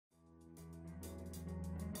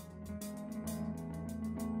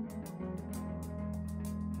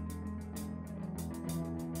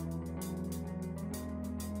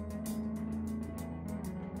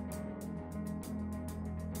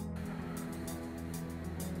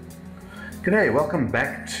G'day, welcome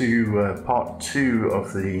back to part 2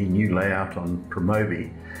 of the new layout on Promob.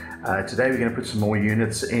 Today we're going to put some more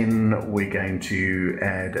units in. We're going to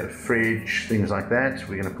add a fridge, things like that.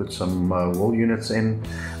 We're going to put some wall units in.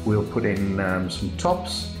 We'll put in some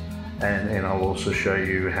tops, and then I'll also show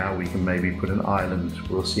you how we can maybe put an island.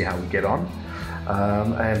 We'll see how we get on,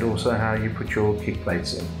 and also how you put your kick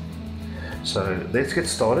plates in. So let's get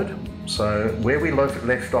started. So where we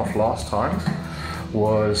left off last time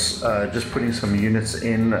was just putting some units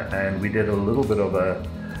in, and we did a little bit of a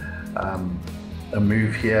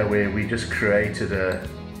move here where we just created a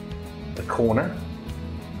corner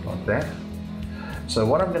like that. So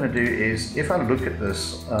what I'm going to do is, if I look at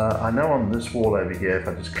this, I know on this wall over here, if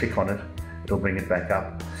I just click on it, it'll bring it back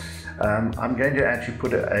up. I'm going to actually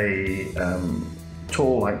put a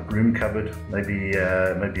tall like broom cupboard, maybe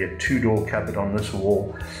a 2-door cupboard on this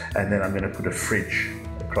wall, and then I'm going to put a fridge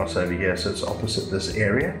across over here, so it's opposite this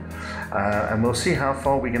area, and we'll see how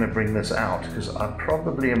far we're going to bring this out, because I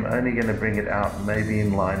probably am only going to bring it out maybe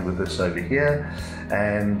in line with this over here,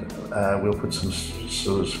 and we'll put some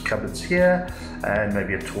sort of cupboards here, and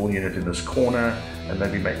maybe a tall unit in this corner, and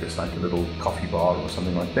maybe make this like a little coffee bar or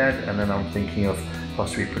something like that. And then I'm thinking of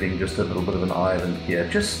possibly putting just a little bit of an island here,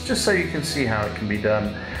 just so you can see how it can be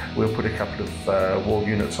done. We'll put a couple of wall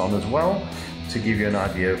units on as well to give you an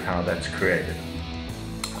idea of how that's created.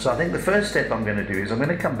 So I think the first step I'm going to do is I'm going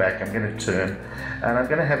to come back, I'm going to turn, and I'm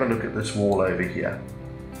going to have a look at this wall over here,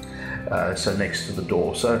 so next to the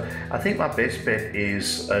door. So I think my best bet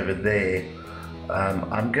is over there.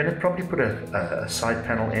 I'm going to probably put a side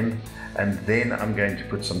panel in, and then I'm going to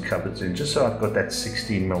put some cupboards in, just so I've got that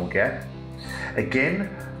 16mm gap. Again,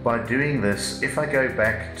 by doing this, if I go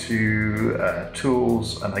back to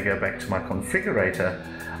tools and I go back to my configurator,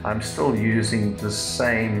 I'm still using the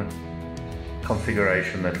same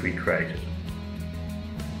configuration that we created.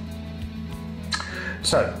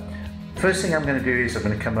 So first thing I'm going to do is I'm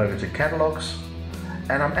going to come over to catalogs,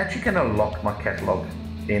 and I'm actually going to lock my catalog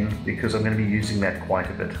in, because I'm going to be using that quite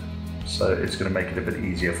a bit, so it's going to make it a bit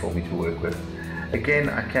easier for me to work with. Again,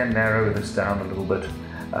 I can narrow this down a little bit.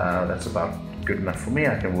 That's about good enough for me.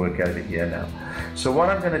 I can work over here now. So what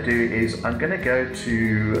I'm going to do is I'm going to go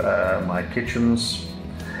to my kitchens,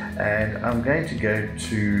 and I'm going to go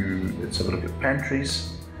to, let's have a look at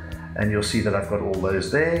pantries, and you'll see that I've got all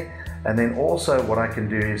those there. And then also what I can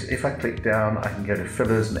do is, if I click down, I can go to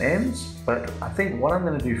fillers and ends, but I think what I'm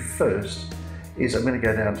going to do first is I'm going to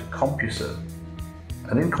go down to composite,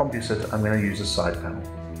 and in composite I'm going to use a side panel,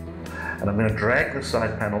 and I'm going to drag the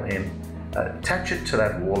side panel in, attach it to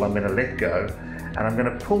that wall. I'm going to let go, and I'm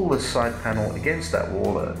going to pull the side panel against that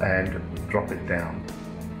wall and drop it down.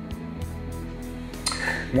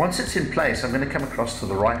 Once it's in place, I'm going to come across to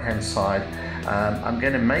the right hand side. I'm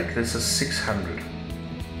going to make this a 600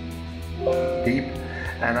 deep,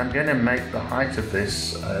 and I'm going to make the height of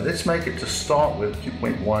this, let's make it to start with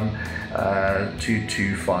 2.1,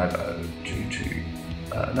 2250,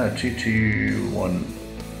 no,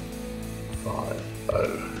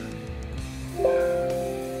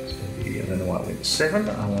 22150. I don't know why I went 7,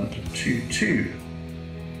 I want to 22,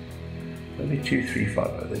 maybe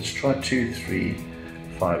 2350, let's try 2350.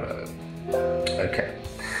 Okay,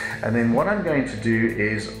 and then what I'm going to do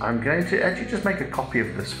is I'm going to actually just make a copy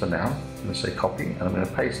of this for now. I'm going to say copy, and I'm going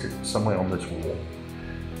to paste it somewhere on this wall.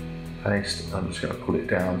 Paste, I'm just going to pull it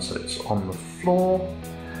down so it's on the floor.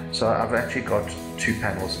 So I've actually got 2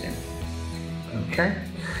 panels in. Okay,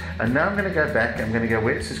 and now I'm going to go back, I'm going to go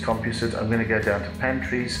where it says composite, I'm going to go down to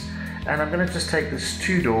pantries, and I'm going to just take this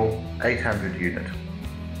 2-door 800 unit.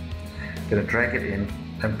 I'm going to drag it in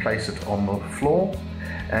and place it on the floor.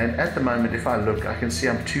 And at the moment, if I look, I can see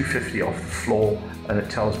I'm 250 off the floor, and it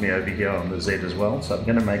tells me over here on the Z as well. So I'm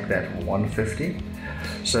going to make that 150.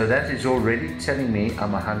 So that is already telling me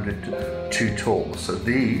I'm 100 too tall. So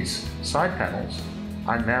these side panels,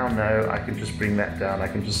 I now know I can just bring that down. I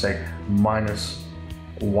can just say minus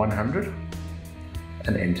 100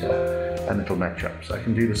 and enter, and it'll match up. So I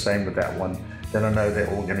can do the same with that one. Then I know they're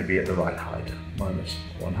all going to be at the right height. Minus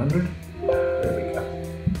 100. There we go.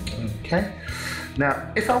 Okay.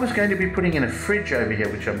 Now, if I was going to be putting in a fridge over here,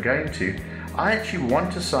 which I'm going to, I actually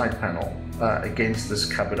want a side panel against this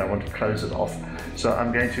cupboard. I want to close it off. So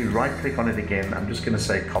I'm going to right click on it again. I'm just going to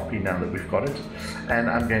say copy now that we've got it. And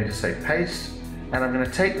I'm going to say paste. And I'm going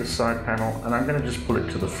to take the side panel, and I'm going to just pull it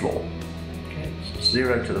to the floor. Okay, so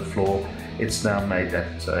 0 to the floor. It's now made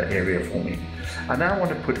that area for me. I now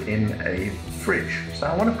want to put in a fridge. So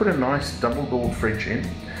I want to put a nice double-door fridge in.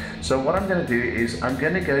 So what I'm going to do is I'm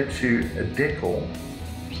going to go to decor.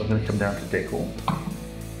 So I'm going to come down to decor. I'm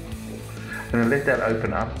going to let that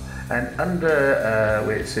open up, and under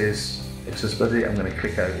where it says accessibility, I'm going to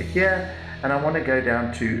click over here, and I want to go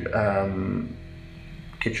down to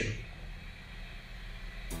kitchen.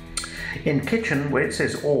 In kitchen, where it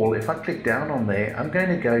says all, if I click down on there, I'm going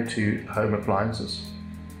to go to home appliances.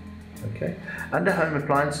 Okay, under home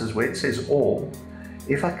appliances, where it says all,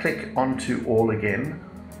 if I click onto all again,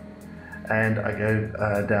 and I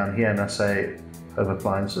go down here and I say home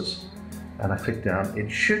appliances, and I click down, it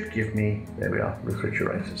should give me, there we are,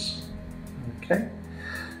 refrigerators. Okay,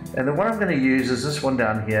 and then what I'm going to use is this one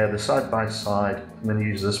down here, the side by side. I'm going to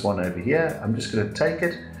use this one over here. I'm just going to take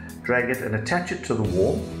it, drag it, and attach it to the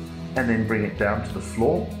wall, and then bring it down to the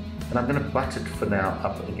floor, and I'm going to butt it for now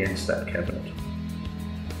up against that cabinet.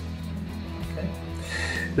 Okay.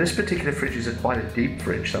 This particular fridge is quite a deep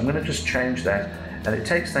fridge, so I'm going to just change that, and it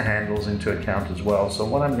takes the handles into account as well. So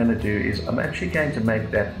what I'm going to do is I'm actually going to make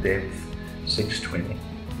that depth 620.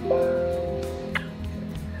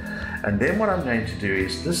 And then what I'm going to do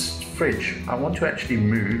is this fridge, I want to actually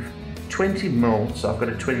move 20 mil, so I've got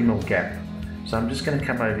a 20 mil gap. So I'm just going to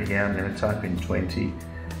come over here, I'm going to type in 20.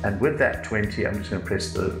 And with that 20, I'm just going to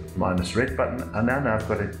press the minus red button, and now I've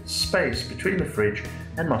got a space between the fridge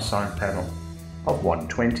and my side panel of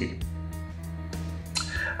 120.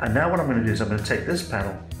 And now what I'm going to do is I'm going to take this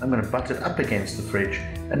panel, I'm going to butt it up against the fridge,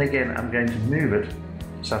 and again I'm going to move it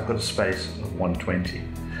so I've got a space of 120.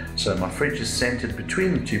 So my fridge is centered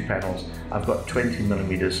between the two panels. I've got 20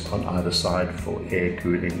 millimeters on either side for air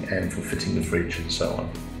cooling and for fitting the fridge and so on.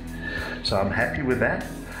 So I'm happy with that.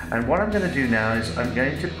 And what I'm going to do now is I'm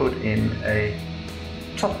going to put in a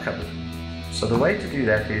top cupboard. So the way to do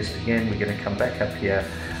that is, again, we're going to come back up here.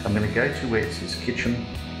 I'm going to go to where it says kitchen.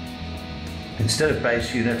 Instead of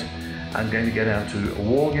base unit, I'm going to go down to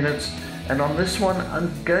wall units. And on this one,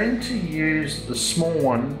 I'm going to use the small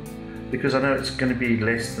one because I know it's going to be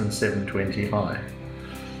less than 720 high.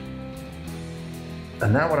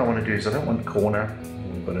 And now what I want to do is I don't want corner.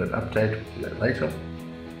 We've got an update, we'll do that later.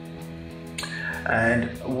 And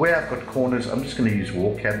where I've got corners, I'm just going to use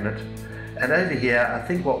wall cabinet. And over here, I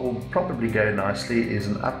think what will probably go nicely is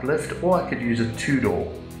an uplift, or I could use a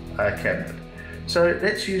two-door cabinet. So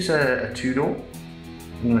let's use a two-door.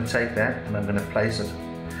 I'm going to take that and I'm going to place it.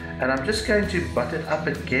 And I'm just going to butt it up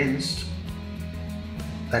against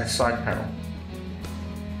that side panel.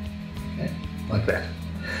 Okay, like that.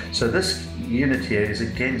 So this unit here is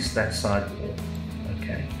against that side wall.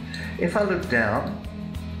 Okay. If I look down,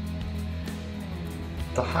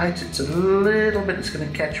 the height, it's a little bit, it's going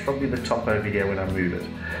to catch probably the top over here when I move it.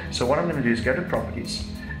 So what I'm going to do is go to properties.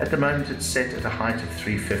 At the moment it's set at a height of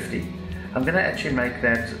 350. I'm going to actually make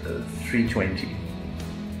that 320.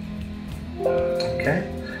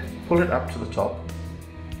 Okay, pull it up to the top.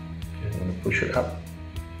 Okay, I'm going to push it up.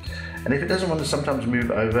 And if it doesn't want to sometimes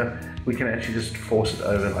move over, we can actually just force it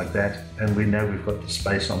over like that, and we know we've got the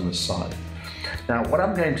space on this side. Now what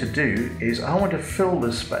I'm going to do is I want to fill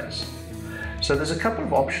this space. So there's a couple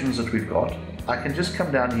of options that we've got. I can just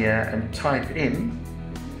come down here and type in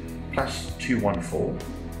 +214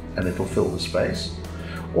 and it'll fill the space.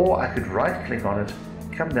 Or I could right click on it,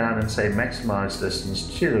 come down and say maximize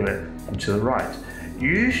distance to the left and to the right.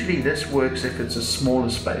 Usually this works if it's a smaller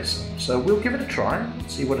space. So we'll give it a try,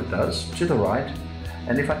 see what it does, to the right.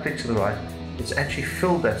 And if I click to the right, it's actually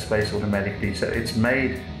filled that space automatically. So it's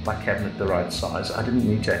made my cabinet the right size. I didn't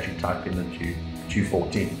need to actually type in the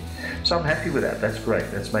 214. So I'm happy with that, that's great,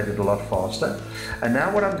 that's made it a lot faster. And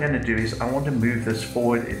now what I'm going to do is I want to move this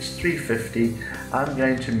forward. It's 350, I'm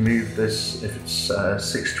going to move this, if it's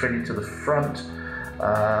 620 to the front,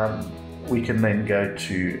 we can then go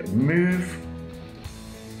to move.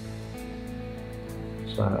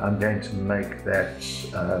 So I'm going to make that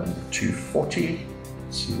 240,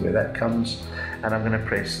 see where that comes, and I'm going to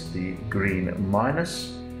press the green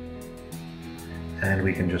minus. And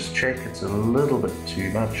we can just check, it's a little bit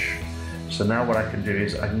too much. So now what I can do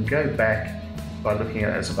is I can go back by looking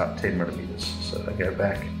at it as about 10 millimeters. So I go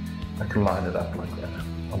back, I can line it up like that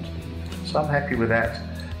onto the unit. So I'm happy with that.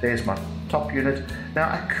 There's my top unit. Now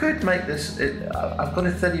I could make this, I've got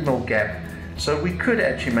a 30 mil gap, so we could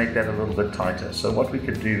actually make that a little bit tighter. So what we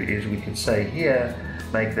could do is we could say here,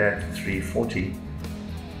 make that 340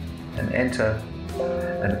 and enter,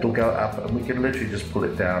 and it'll go up, and we can literally just pull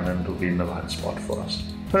it down and it'll be in the right spot for us.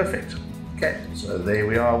 Perfect. Okay, so there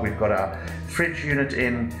we are. We've got our fridge unit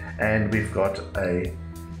in, and we've got a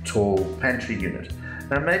tall pantry unit.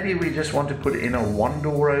 Now maybe we just want to put in a one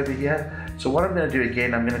door over here. So what I'm going to do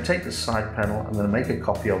again, I'm going to take the side panel, I'm going to make a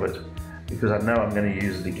copy of it because I know I'm going to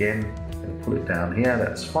use it again. I'm going to pull it down here,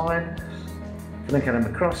 that's fine. I'm going to come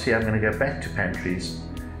across here, I'm going to go back to pantries,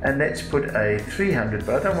 and let's put a 300,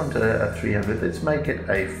 but I don't want a 300, let's make it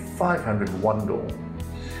a 500 one door.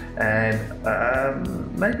 and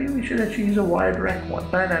maybe we should actually use a wired rack one.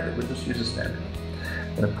 No, we'll just use a standard.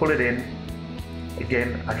 I'm going to pull it in.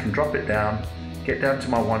 Again, I can drop it down, get down to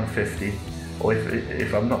my 150, or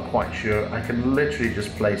if I'm not quite sure, I can literally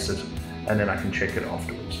just place it and then I can check it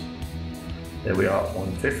afterwards. There we are,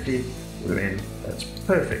 150, we're in, that's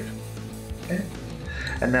perfect. Okay.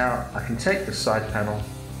 And now I can take the side panel,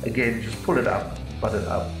 again, just pull it up, butt it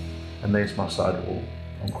up, and there's my side wall.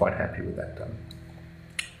 I'm quite happy with that done.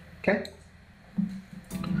 Okay.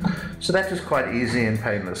 So that was quite easy and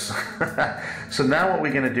painless. So now what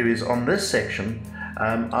we're going to do is on this section,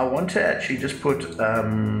 I want to actually just put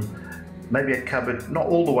maybe a cupboard, not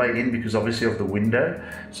all the way in because obviously of the window.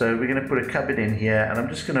 So we're going to put a cupboard in here, and I'm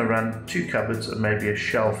just going to run 2 cupboards and maybe a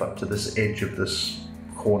shelf up to this edge of this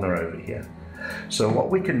corner over here. So what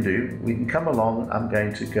we can do, we can come along. I'm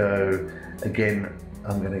going to go again,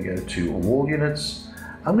 I'm going to go to wall units.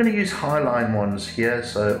 I'm going to use highline ones here.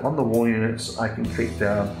 So on the wall units, I can click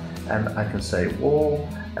down and I can say wall,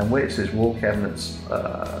 and where it says wall cabinets,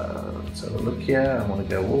 let's have a look here. I want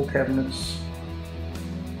to go wall cabinets.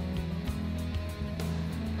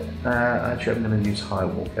 Actually, I'm going to use high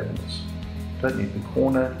wall cabinets. Don't need the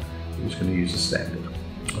corner, I'm just going to use the standard.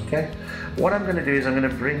 Okay, what I'm going to do is I'm going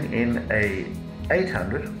to bring in a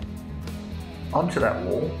 800 onto that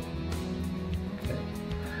wall, okay.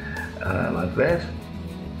 Like that,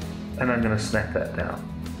 and I'm going to snap that down.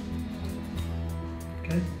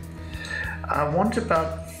 Okay, I want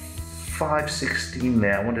about 5/16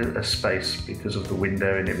 there. I want a space because of the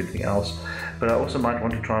window and everything else, but I also might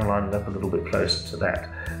want to try and line it up a little bit closer to that.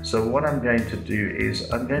 So what I'm going to do is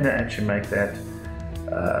I'm going to actually make that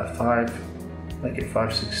make it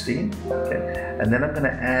 5/16, okay, and then I'm going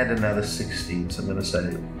to add another 16, so I'm going to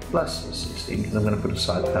say plus 16 because I'm going to put a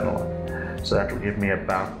side panel on, so that will give me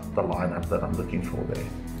about the lineup that I'm looking for there.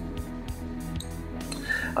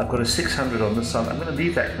 I've got a 600 on this side. I'm going to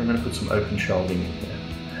leave that because I'm going to put some open shelving in here.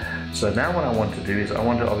 So now what I want to do is I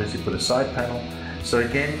want to obviously put a side panel. So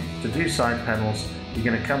again, to do side panels, you're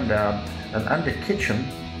going to come down and under kitchen,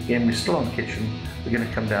 again we're still on kitchen, we're going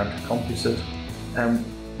to come down to composite, and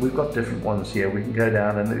we've got different ones here. We can go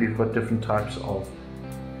down and we've got different types of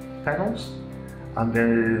panels.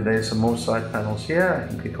 There's some more side panels here. I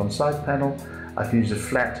can click on side panel. I can use a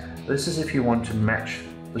flat. This is if you want to match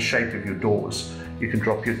the shape of your doors. You can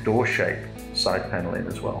drop your door shape side panel in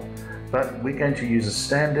as well. But we're going to use a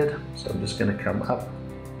standard, so I'm just going to come up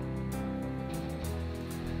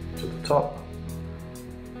to the top.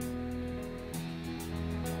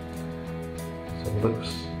 So it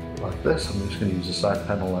looks like this. I'm just going to use a side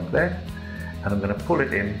panel like that, and I'm going to pull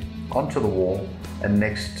it in onto the wall and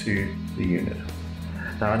next to the unit.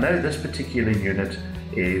 Now I know this particular unit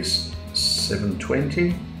is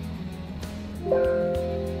 720.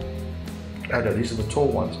 Oh no, these are the tall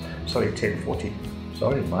ones. Sorry, 1040.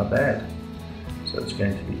 Sorry, my bad. So it's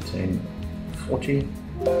going to be 1040.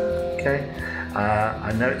 Okay.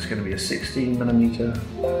 I know it's going to be a 16 millimeter.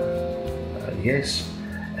 Yes.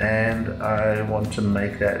 And I want to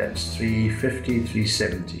make that at 350,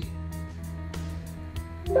 370.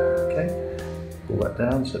 Okay. Pull that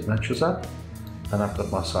down so it matches up. And I've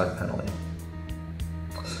got my side panel in.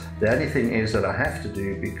 The only thing is that I have to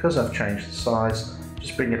do, because I've changed the size,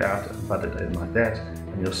 just bring it out and butt it in like that,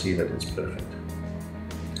 and you'll see that it's perfect.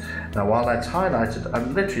 Now while that's highlighted,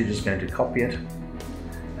 I'm literally just going to copy it,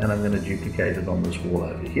 and I'm going to duplicate it on this wall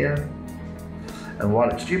over here. And while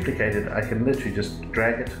it's duplicated, I can literally just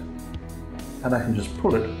drag it, and I can just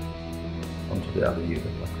pull it onto the other unit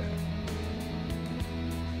like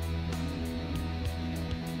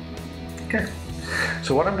that. Okay.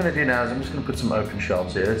 So what I'm going to do now is I'm just going to put some open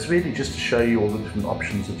shelves here. It's really just to show you all the different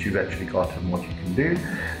options that you've actually got and what you can do.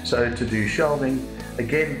 So to do shelving,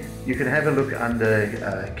 again, you can have a look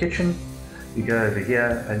under kitchen. You go over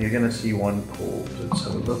here and you're going to see one called, let's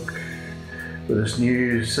have a look, with this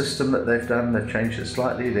new system that they've done. They've changed it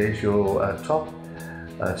slightly. There's your top.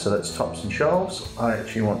 So that's tops and shelves. I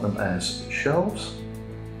actually want them as shelves.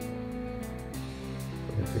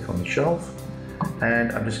 I'm going to click on the shelf.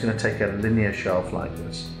 And I'm just going to take a linear shelf like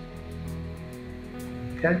this.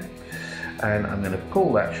 Okay, and I'm going to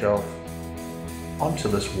pull that shelf onto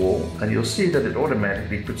this wall, and you'll see that it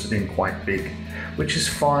automatically puts it in quite big, which is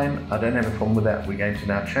fine. I don't have a problem with that. We're going to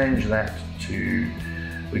now change that to,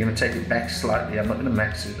 we're going to take it back slightly. I'm not going to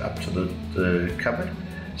max it up to the cupboard,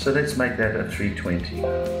 so let's make that a 320.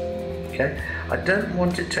 Okay, I don't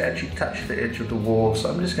want it to actually touch the edge of the wall, so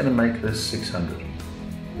I'm just going to make this 600.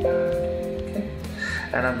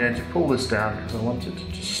 And I'm going to pull this down because I want it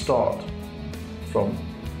to start from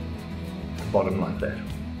the bottom like that.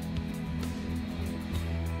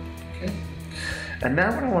 Okay. And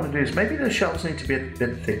now what I want to do is maybe those shelves need to be a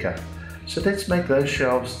bit thicker. So let's make those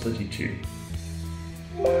shelves 32.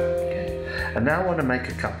 Okay. And now I want to make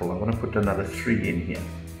a couple. I want to put another 3 in here.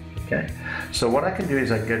 Okay. So what I can do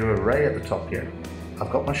is I go to array at the top here.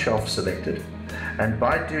 I've got my shelf selected. And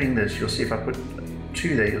by doing this, you'll see if I put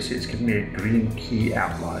 2 there, you'll see it's giving me a green key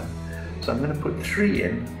outline. So I'm going to put 3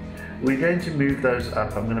 in. We're going to move those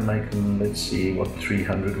up. I'm going to make them, let's see what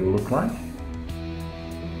 300 will look like.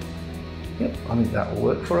 Yep, I think that will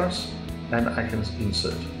work for us. And I can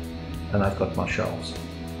insert. And I've got my shelves.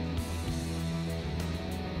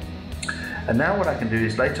 And now what I can do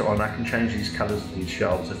is later on I can change these colors of these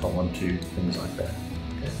shelves if I want to, things like that.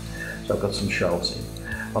 Okay. So I've got some shelves in.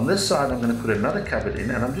 On this side I'm going to put another cupboard in,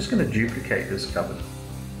 and I'm just going to duplicate this cupboard.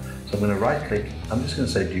 So I'm going to right click, I'm just going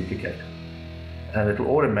to say duplicate. And it'll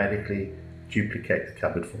automatically duplicate the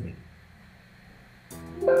cupboard for me.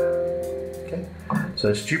 Okay. So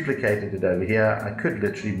it's duplicated it over here. I could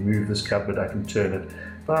literally move this cupboard, I can turn it,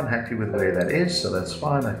 but I'm happy with where that is, so that's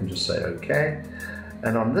fine. I can just say OK.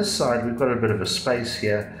 And on this side we've got a bit of a space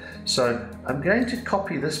here. So I'm going to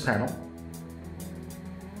copy this panel,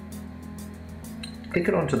 click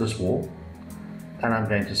it onto this wall, and I'm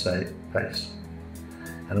going to say paste.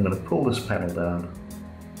 And I'm going to pull this panel down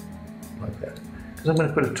like that, because I'm going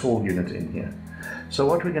to put a tall unit in here. So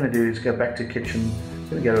what we're going to do is go back to kitchen, I'm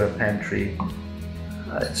going to go to a pantry.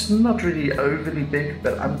 It's not really overly big,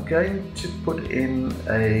 but I'm going to put in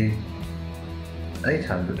a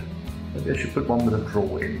 800. Maybe I should put one with a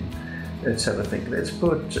drawer in. Let's have a think. Let's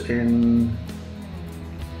put in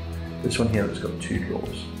this one here that's got 2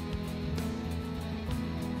 drawers.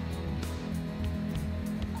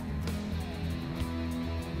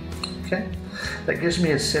 Okay, that gives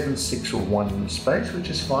me a 761 space, which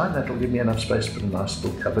is fine. That'll give me enough space to put a nice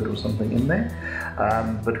little cupboard or something in there.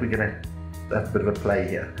 But we're going to have a bit of a play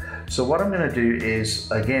here. So what I'm going to do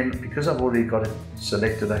is, again, because I've already got it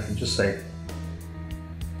selected, I can just say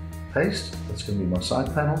paste. That's going to be my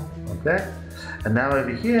side panel, like that. And now over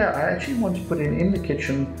here, I actually want to put in the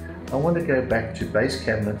kitchen, I want to go back to base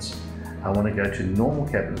cabinets. I want to go to normal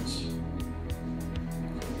cabinets.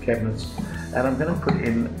 And I'm going to put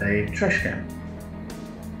in a trash can.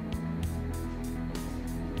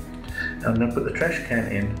 I'm going to put the trash can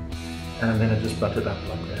in, and I'm going to just butt it up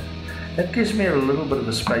like that. That gives me a little bit of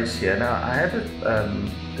a space here. Now I have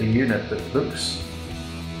a unit that looks,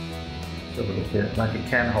 let's have a look here, like a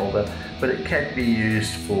can holder, but it can be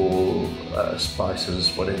used for spices,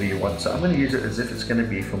 whatever you want. So I'm going to use it as if it's going to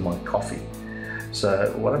be for my coffee.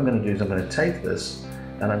 So what I'm going to do is I'm going to take this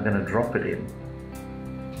and I'm going to drop it in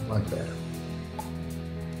like that.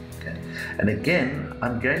 Okay. And again,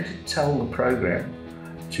 I'm going to tell the program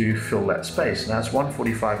to fill that space. Now it's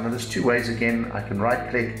 145. Now there's 2 ways. Again, I can right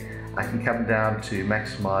click, I can come down to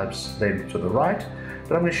maximize then to the right,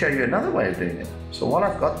 but I'm going to show you another way of doing it. So while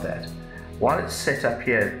I've got that, while it's set up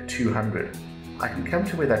here at 200, I can come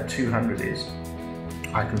to where that 200 is.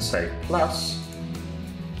 I can say plus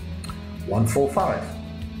 145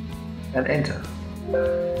 and enter,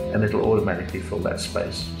 and it'll automatically fill that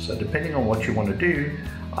space. So depending on what you want to do,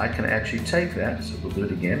 I can actually take that, so we'll do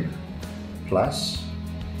it again, plus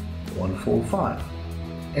 145,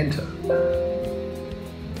 enter.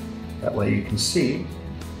 That way you can see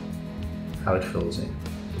how it fills in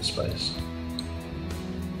the space.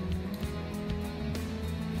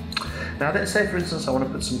 Now let's say for instance I want to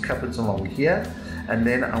put some cupboards along here, and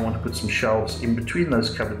then I want to put some shelves in between those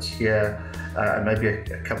cupboards here, and maybe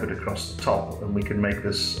a cupboard across the top, and we can make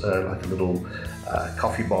this like a little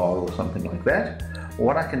coffee bar or something like that.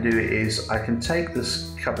 What I can do is I can take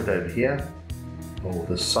this cupboard over here, or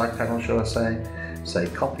this side panel shall I say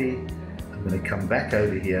copy. I'm going to come back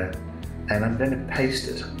over here and I'm going to paste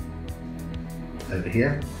it over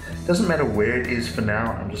here. Doesn't matter where it is for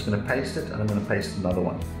now, I'm just going to paste it, and I'm going to paste another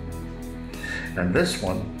one. And this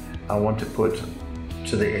one I want to put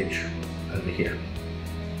to the edge over here.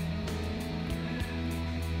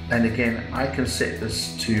 And again, I can set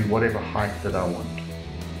this to whatever height that I want.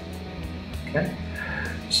 Okay,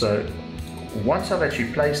 so once I've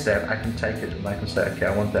actually placed that, I can take it and I can say, okay,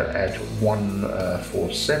 I want that at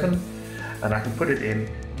 147, and I can put it in,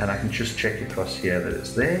 and I can just check across here that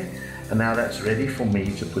it's there, and now that's ready for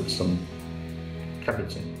me to put some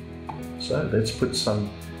cupboards in. So let's put some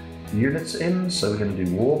units in. So we're going to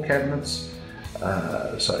do wall cabinets.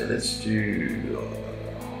 So let's do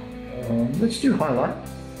highlight.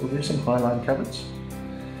 We'll do some highlight cupboards,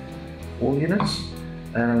 wall units,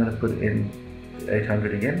 and I'm going to put in the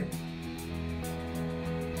 800 again.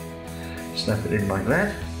 Snap it in like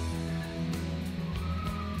that.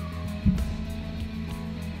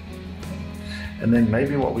 And then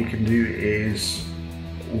maybe what we can do is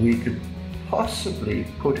we could possibly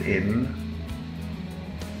put in,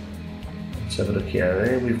 let's have a look here,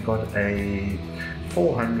 there we've got a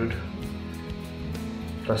 400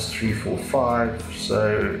 plus 345,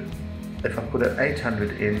 so if I put an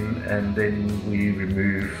 800 in and then we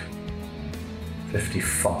remove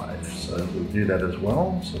 55, so we'll do that as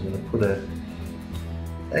well. So I'm going to put a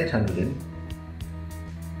 800 in,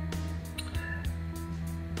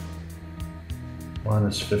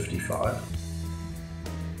 minus 55,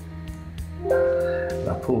 and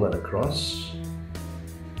I pull that across.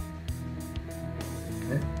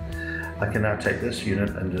 Okay. I can now take this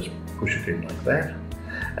unit and just push it in like that.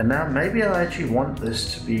 And now maybe I actually want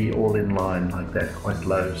this to be all in line like that, quite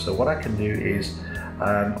low. So what I can do is,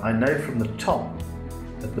 I know from the top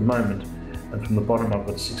at the moment and from the bottom I've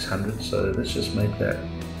got 600, so let's just make that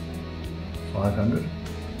 500.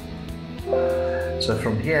 So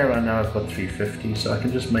from here I know I've got 350, so I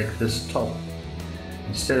can just make this top,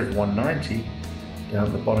 instead of 190 down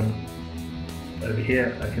at the bottom over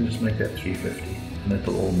here, I can just make that 350 and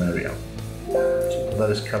it'll all marry up. So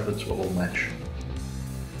those cupboards will all match.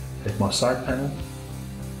 Take my side panel,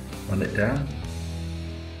 run it down,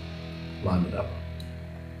 line it up.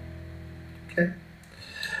 Okay,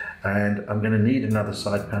 and I'm going to need another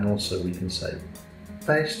side panel, so we can say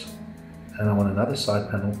paste, and I want another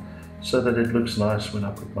side panel so that it looks nice when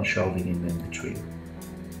I put my shelving in between.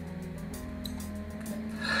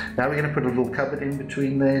 Now we're going to put a little cupboard in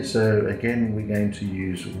between there, so again we're going to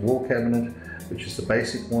use wall cabinet, which is the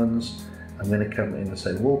basic ones. I'm going to come in and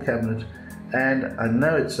say wall cabinet, and I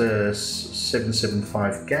know it's a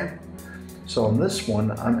 775 gap, so on this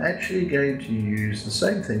one I'm actually going to use the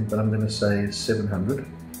same thing, but I'm going to say 700.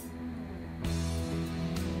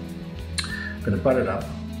 I'm going to butt it up,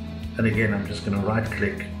 and again I'm just going to right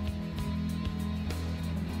click,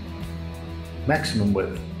 maximum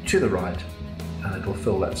width to the right, and it will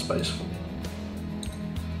fill that space for me.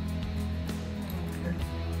 Okay.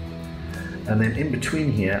 And then in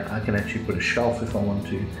between here I can actually put a shelf if I want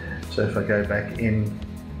to. So if I go back in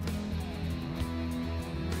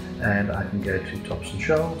and I can go to tops and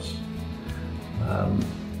shelves,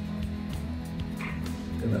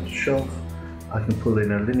 another shelf, I can pull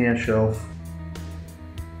in a linear shelf,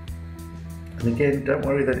 and again don't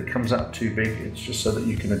worry that it comes out too big, it's just so that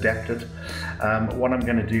you can adapt it. What I'm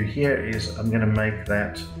going to do here is I'm going to make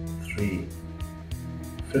that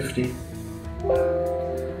 350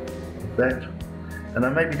 like that. And I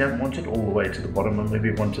maybe don't want it all the way to the bottom, I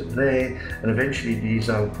maybe want it there, and eventually these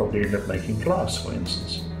I'll probably end up making glass, for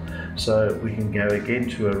instance. So we can go again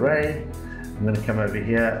to array. I'm going to come over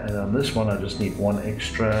here, and on this one I just need one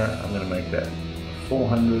extra. I'm going to make that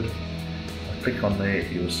 400. I click on there,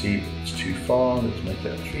 you'll see it's too far. Let's make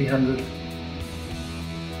that 300.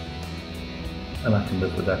 And I can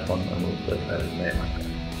live with that one, and we'll put that in there like that.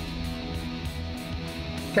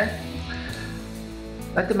 Okay.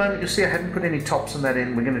 At the moment, you'll see I hadn't put any tops on that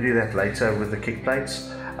in. We're going to do that later with the kick plates.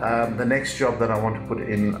 The next job that I want to put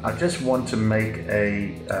in, I just want to make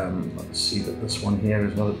a, let's see that this one here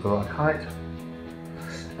is not at the right height.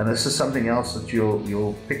 And this is something else that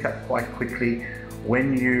you'll pick up quite quickly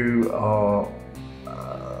when you are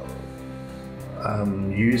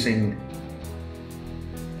using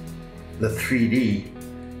the 3D.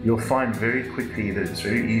 You'll find very quickly that it's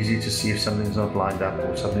very easy to see if something's not lined up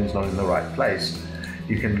or something's not in the right place.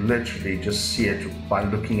 You can literally just see it by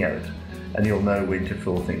looking at it, and you'll know when to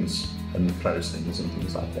fill things and close things and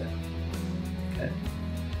things like that. Okay.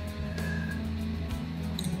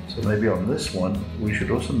 So maybe on this one we should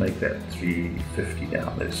also make that 350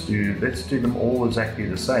 down. Let's do them all exactly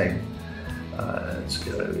the same. Let's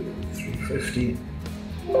go 350,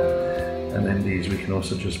 and then these we can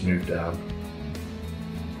also just move down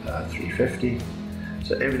 350.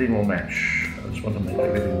 So everything will match. I just want to make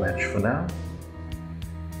everything match for now.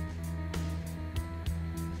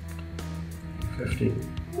 50.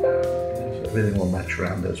 So everything will match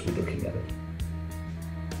around as we're looking at it.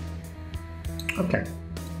 Okay.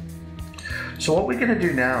 So what we're going to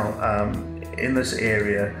do now in this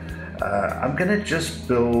area, I'm going to just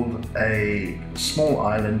build a small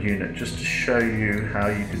island unit just to show you how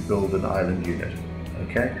you could build an island unit.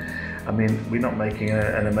 Okay. I mean, we're not making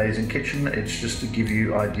an amazing kitchen, it's just to give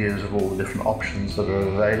you ideas of all the different options that are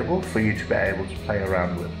available for you to be able to play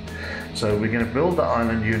around with. So we're going to build the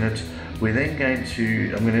island unit. I'm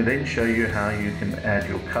going to then show you how you can add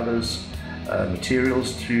your colors,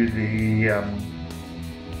 materials to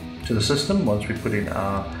the system once we put in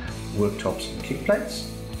our worktops and kick plates,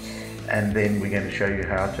 and then we're going to show you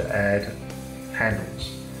how to add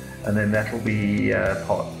handles, and then that will be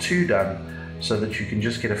part 2 done so that you can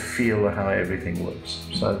just get a feel of how everything works.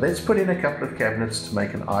 So let's put in a couple of cabinets to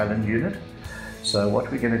make an island unit. So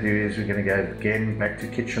what we're going to do is we're going to go again back to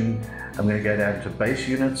kitchen. I'm going to go down to base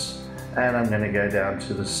units, and I'm going to go down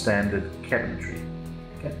to the standard cabinetry.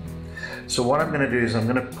 Okay. So what I'm going to do is I'm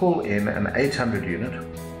going to pull in an 800 unit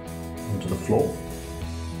onto the floor.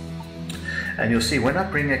 And you'll see when I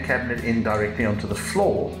bring a cabinet in directly onto the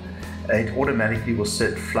floor, it automatically will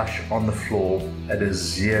sit flush on the floor at a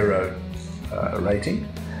 0 rating.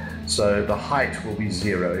 So the height will be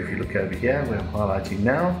 0. If you look over here where I'm highlighting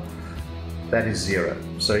now, that is 0.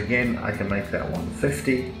 So again, I can make that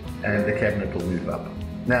 150 and the cabinet will move up.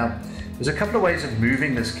 Now, there's a couple of ways of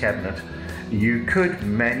moving this cabinet. You could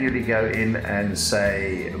manually go in and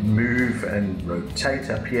say move and rotate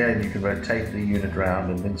up here, and you can rotate the unit around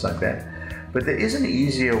and things like that. But there is an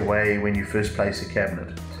easier way when you first place a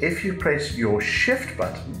cabinet. If you press your shift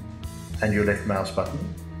button and your left mouse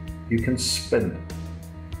button, you can spin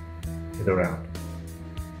it around.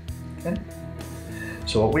 Okay?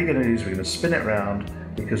 So what we're going to do is we're going to spin it around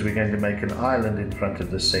because we're going to make an island in front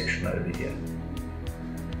of this section over here.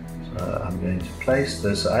 So I'm going to place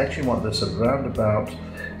this. I actually want this around about,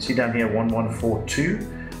 see down here 1142.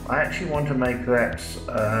 I actually want to make that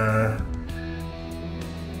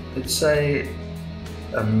let's say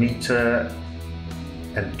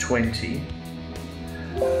 1.20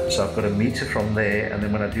 meters. So I've got 1 meter from there, and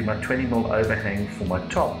then when I do my 20mm overhang for my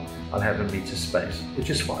top, I'll have 1 meter space, which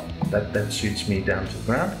is fine. That suits me down to the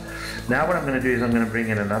ground. Now what I'm going to do is I'm going to bring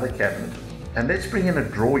in another cabinet, and let's bring in a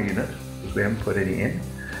drawer unit because we haven't put any in.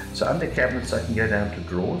 So under cabinets I can go down to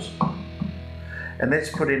drawers, and let's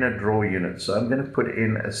put in a drawer unit. So I'm going to put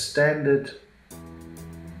in a standard.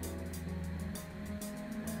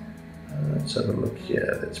 Let's have a look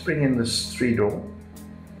here. Let's bring in this 3-door.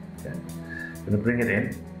 Okay. I'm going to bring it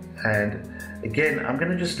in, and again I'm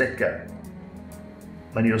going to just let go,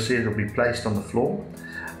 and you'll see it'll be placed on the floor.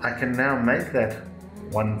 I can now make that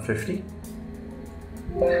 150,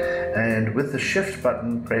 and with the shift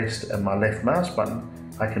button pressed and my left mouse button,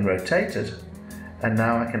 I can rotate it, and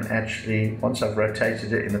now I can actually, once I've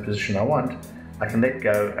rotated it in the position I want, I can let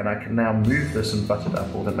go, and I can now move this and butt it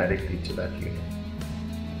up automatically to that unit.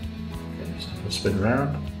 So if I spin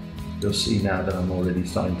around, you'll see now that I'm already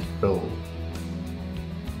starting to build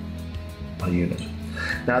my unit.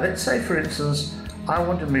 Now let's say for instance I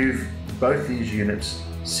want to move both these units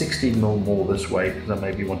 16mm more this way because I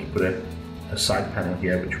maybe want to put a side panel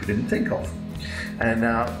here which we didn't think of. And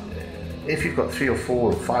now if you've got 3 or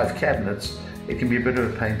 4 or 5 cabinets, it can be a bit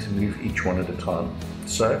of a pain to move each one at a time.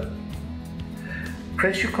 So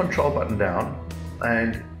press your control button down,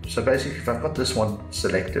 and so basically if I've got this one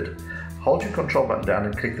selected, hold your control button down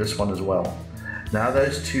and click this one as well. Now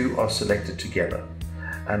those two are selected together,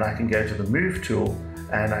 and I can go to the move tool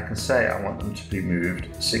and I can say I want them to be moved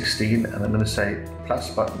 16, and I'm going to say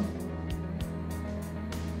plus button,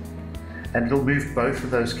 and it'll move both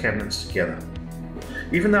of those cabinets together.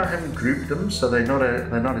 Even though I haven't grouped them, so they're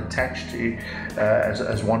not attached to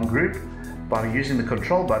as one group, by using the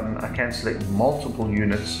control button I can select multiple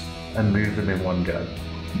units and move them in one go.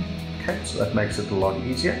 Okay, so that makes it a lot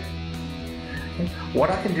easier. Okay. What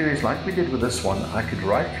I can do is, like we did with this one, I could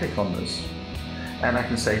right click on this and I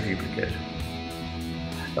can say duplicate.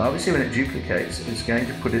 Now obviously when it duplicates, it's going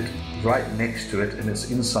to put it right next to it and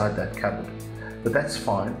it's inside that cupboard. But that's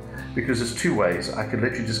fine, because there's 2 ways. I could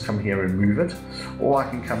literally just come here and move it, or I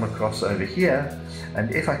can come across over here,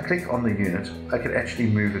 and if I click on the unit, I could actually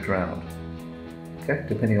move it around. Okay,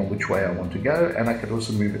 depending on which way I want to go, and I could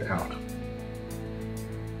also move it out.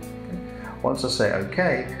 Okay. Once I say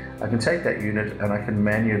OK, I can take that unit and I can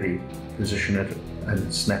manually position it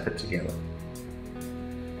and snap it together.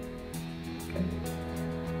 Okay.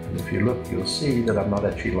 And if you look, you'll see that I'm not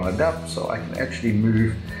actually lined up, so I can actually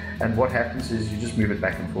move. And what happens is you just move it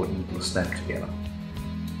back and forth and it'll snap together.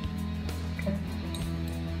 Okay.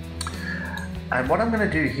 And what I'm going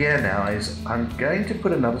to do here now is I'm going to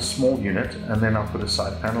put another small unit, and then I'll put a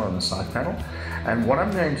side panel and a side panel. And what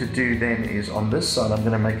I'm going to do then is on this side I'm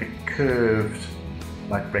going to make it curved,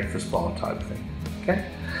 like breakfast bar type thing. Okay.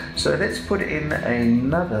 So let's put in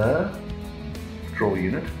another drawer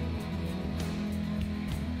unit.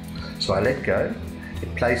 So I let go,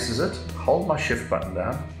 it places it, hold my shift button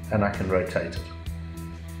down, and I can rotate it.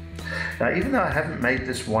 Now even though I haven't made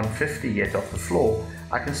this 150 yet off the floor,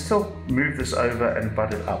 I can still move this over and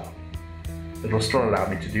butt it up. It'll still allow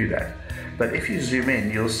me to do that. But if you zoom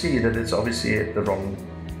in, you'll see that it's obviously at the wrong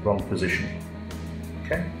position.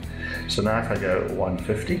 Okay. So now if I go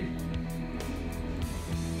 150,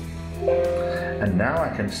 and now I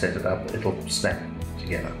can set it up, it'll snap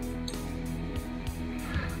together.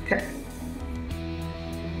 Okay.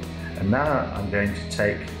 And now I'm going to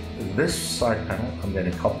take this side panel, I'm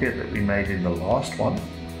going to copy it that we made in the last one.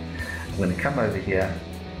 I'm going to come over here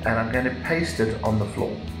and I'm going to paste it on the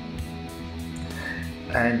floor.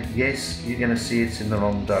 And yes, you're going to see it's in the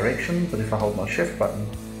wrong direction, but if I hold my shift button,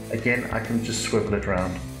 again, I can just swivel it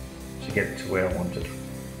around to get it to where I want it.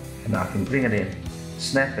 And now I can bring it in,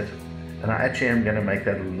 snap it, and I actually am going to make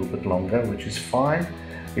that a little bit longer, which is fine,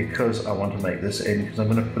 because I want to make this end, because I'm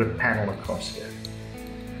going to put a panel across here.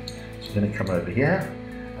 So I'm going to come over here,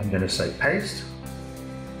 I'm going to say paste,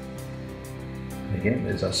 and again,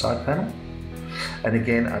 there's our side panel, and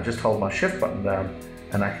again, I just hold my shift button down,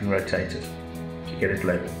 and I can rotate it to get it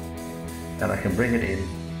level, and I can bring it in,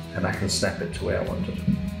 and I can snap it to where I want it.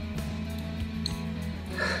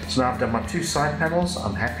 So now I've done my two side panels,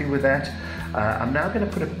 I'm happy with that. I'm now going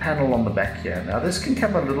to put a panel on the back here. Now this can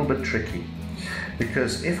come a little bit tricky,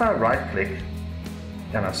 because if I right click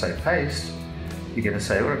and I say paste, you're going to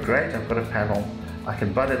say, oh great, I've got a panel, I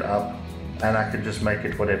can butt it up and I can just make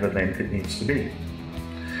it whatever length it needs to be.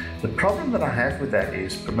 The problem that I have with that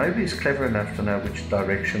is Promob is clever enough to know which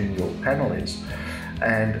direction your panel is,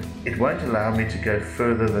 and it won't allow me to go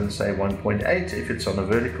further than say 1.8 if it's on a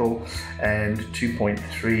vertical and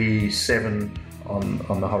 2.37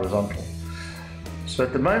 on the horizontal. So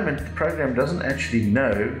at the moment the program doesn't actually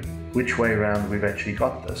know which way around we've actually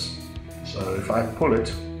got this. So if I pull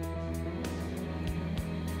it,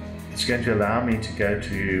 it's going to allow me to go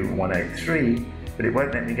to 183, but it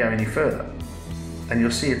won't let me go any further. And you'll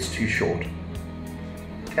see it's too short.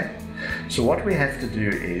 Okay? So what we have to do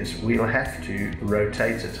is we'll have to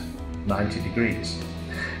rotate it 90 degrees.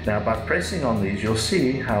 Now by pressing on these, you'll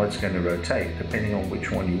see how it's going to rotate depending on which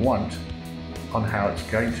one you want, on how it's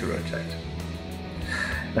going to rotate.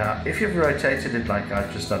 Now if you've rotated it like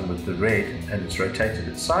I've just done with the red and it's rotated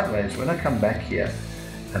it sideways, when I come back here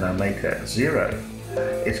and I make that 0,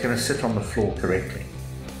 it's going to sit on the floor correctly.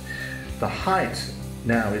 The height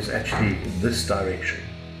now is actually this direction.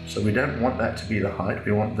 So we don't want that to be the height,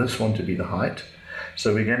 we want this one to be the height.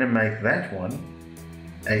 So we're going to make that one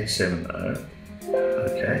 870.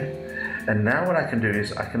 Okay. And now what I can do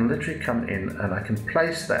is I can literally come in and I can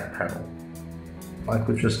place that panel, like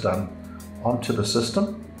we've just done, onto the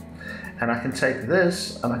system. And I can take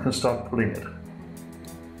this and I can start pulling it.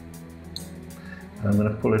 And I'm going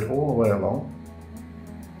to pull it all the way along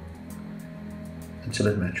until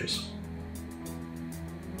it matches.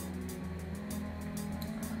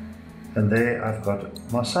 And there I've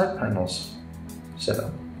got my side panels set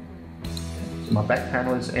up. So my back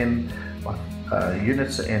panel is in, my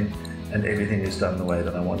units are in, and everything is done the way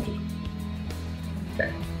that I wanted.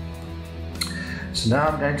 Okay. So now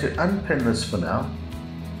I'm going to unpin this for now,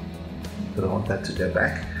 because I want that to go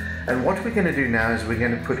back. And what we're going to do now is we're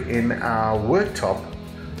going to put in our worktop,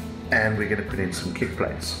 and we're going to put in some kick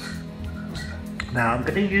plates. Now I'm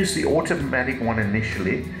going to use the automatic one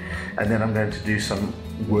initially, and then I'm going to do some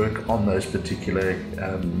work on those particular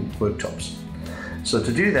worktops. So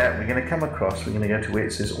to do that, we're going to come across, we're going to go to where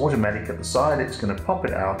it says automatic at the side, it's going to pop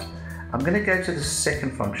it out. I'm going to go to the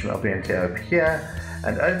second function of the over here,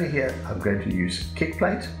 and over here I'm going to use kick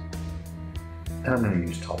plate, and I'm going to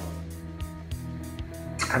use top.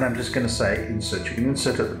 And I'm just going to say insert. You can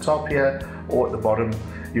insert at the top here or at the bottom.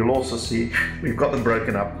 You'll also see we've got them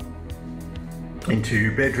broken up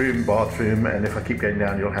into bedroom, bathroom, and if I keep going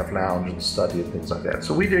down you'll have lounge and study and things like that.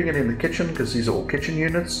 So we're doing it in the kitchen because these are all kitchen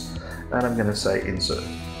units, and I'm going to say insert.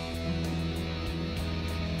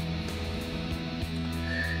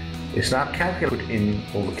 It's now calculated in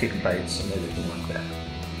all the kick plates and everything like that.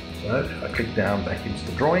 So if I click down back into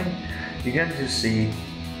the drawing, you're going to see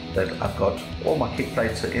that I've got all my kick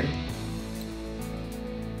plates are in,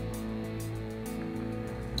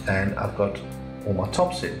 and I've got all my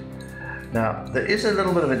tops in. Now there is a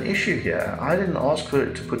little bit of an issue here. I didn't ask for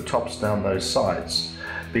it to put tops down those sides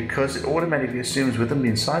because it automatically assumes with them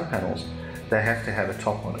being side panels they have to have a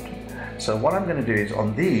top on it. So what I'm going to do is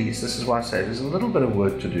on these, this is why I say there's a little bit of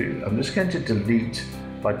work to do. I'm just going to delete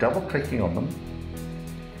by double clicking on them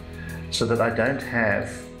so that I don't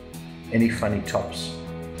have any funny tops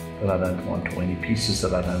that I don't want, or any pieces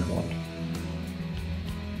that I don't want.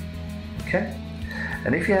 Okay?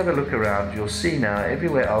 And if you have a look around, you'll see now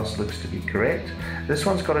everywhere else looks to be correct. This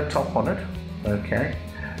one's got a top on it, okay,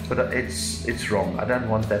 but it's wrong. I don't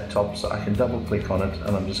want that top, so I can double click on it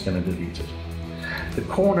and I'm just going to delete it. The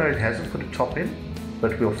corner, it hasn't put a top in,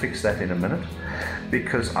 but we'll fix that in a minute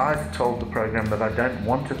because I've told the program that I don't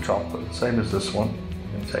want a top, same as this one.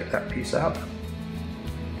 I'm going to take that piece out.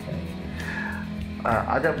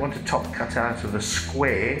 I don't want a top cut out of a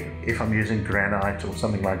square if I'm using granite or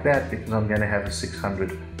something like that, because I'm going to have a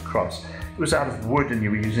 600 cross. was out of wood and you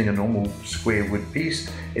were using a normal square wood piece,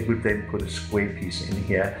 it would then put a square piece in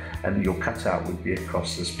here and your cutout would be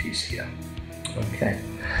across this piece here. Okay,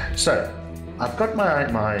 so I've got my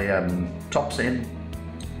tops in.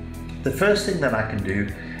 The first thing that I can do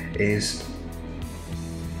is,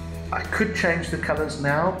 I could change the colors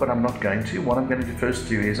now, but I'm not going to. What I'm going to first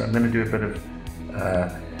do is I'm going to do a bit of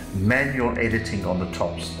manual editing on the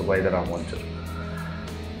tops the way that I want it.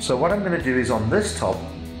 So what I'm going to do is on this top,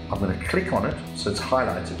 I'm going to click on it so it's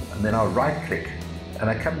highlighted, and then I'll right click and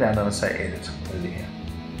I come down and I say edit over here.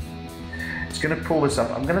 It's going to pull this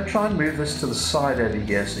up. I'm going to try and move this to the side over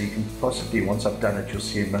here so you can possibly, once I've done it, you'll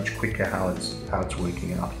see much quicker how it's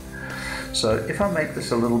working out. So if I make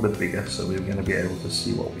this a little bit bigger, so we're going to be able to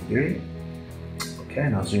see what we're doing. Okay,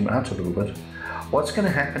 and I'll zoom out a little bit. What's going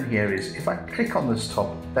to happen here is if I click on this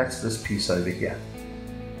top, that's this piece over here.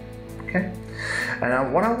 Okay, and now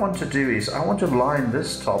what I want to do is I want to line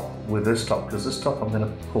this top with this top, because this top I'm going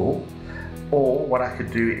to pull, or what I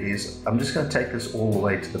could do is I'm just going to take this all the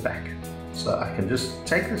way to the back. So I can just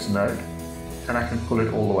take this node and I can pull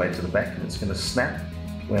it all the way to the back, and it's going to snap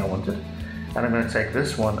where I want it. And I'm going to take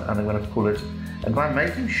this one and I'm going to pull it, and by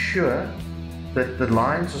making sure that the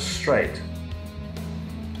lines are straight,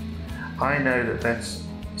 I know that that's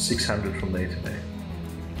 600 from there to there.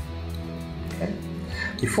 Okay.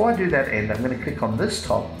 Before I do that end, I'm going to click on this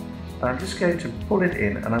top and I'm just going to pull it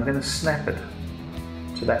in and I'm going to snap it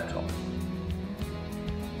to that top.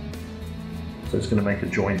 So it's going to make a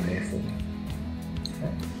join there for me.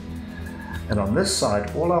 Okay. And on this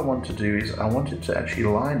side, all I want to do is I want it to actually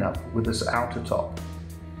line up with this outer top.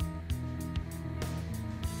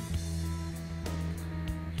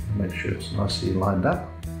 Make sure it's nicely lined up,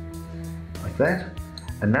 like that.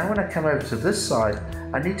 And now when I come over to this side,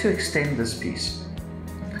 I need to extend this piece.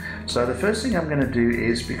 So the first thing I'm going to do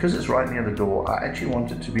is, because it's right near the door, I actually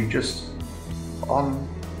want it to be just on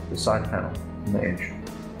the side panel, on the edge.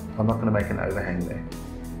 I'm not going to make an overhang there.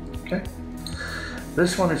 Okay.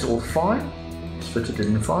 This one is all fine. It's fitted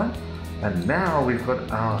in fine. And now we've got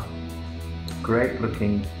our great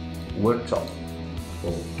looking worktop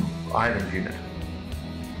or island unit.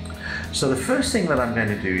 So the first thing that I'm going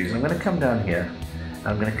to do is I'm going to come down here, and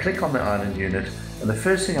I'm going to click on the island unit, and the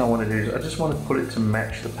first thing I want to do is I just want to put it to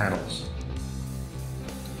match the panels.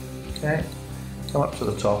 Okay, come up to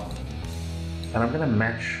the top, and I'm going to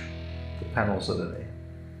match the panels that are there,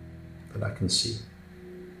 that I can see.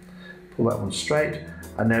 Pull that one straight.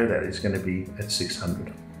 I know that it's going to be at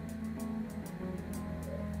 600.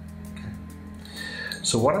 Okay.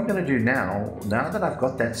 So what I'm going to do now that I've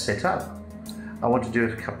got that set up, I want to do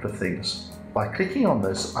a couple of things. By clicking on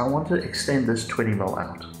this, I want to extend this 20 mil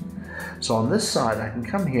out. So on this side, I can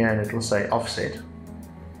come here and it'll say offset,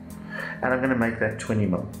 and I'm going to make that 20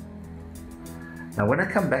 mil. Now when I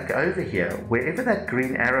come back over here, wherever that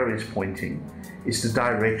green arrow is pointing is the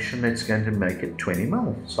direction that's going to make it 20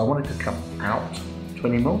 mil. So I want it to come out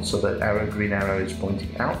 20 mil, so that green arrow is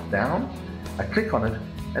pointing out, down. I click on it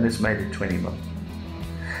and it's made it 20 mil.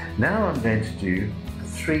 Now I'm going to do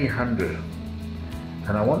 300.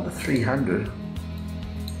 And I want the 300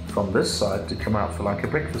 from this side to come out for like a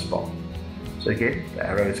breakfast bar. So again, the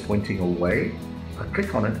arrow is pointing away. I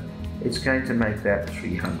click on it, it's going to make that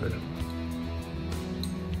 300.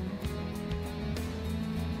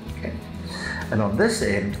 Okay. And on this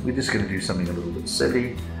end, we're just going to do something a little bit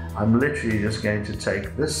silly. I'm literally just going to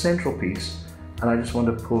take this central piece and I just want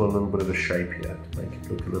to pull a little bit of a shape here to make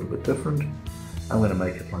it look a little bit different. I'm going to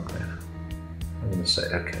make it like that. I'm going to say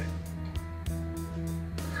okay.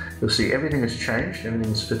 You'll see everything has changed,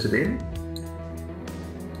 everything is fitted in.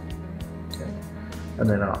 Okay. And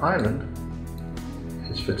then our island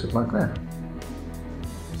is fitted like that.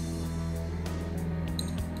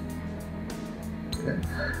 Okay.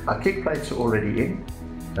 Our kick plates are already in,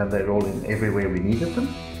 and they're all in everywhere we needed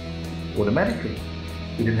them, automatically.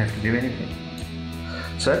 We didn't have to do anything.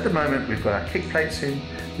 So at the moment we've got our kick plates in,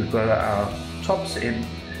 we've got our tops in,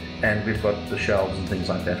 and we've got the shelves and things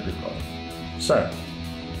like that we've got. So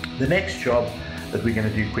the next job that we're going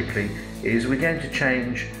to do quickly is we're going to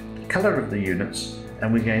change the color of the units,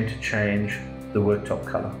 and we're going to change the worktop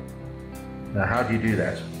color. Now how do you do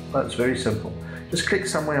that? Well, it's very simple. Just click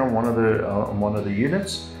somewhere on one of the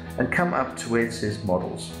units and come up to where it says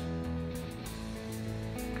models.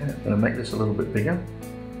 Okay, I'm going to make this a little bit bigger.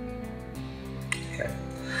 Okay.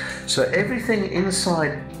 So everything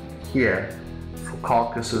inside here for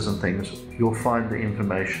carcasses and things, you'll find the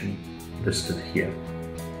information listed here.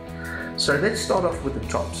 So let's start off with the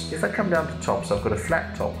tops. If I come down to tops, I've got a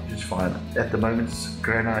flat top, which is fine. At the moment it's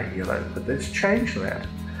granite yellow, but let's change that.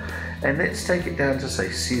 And let's take it down to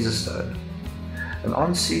say Caesar stone. And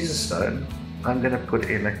on Caesar stone, I'm going to put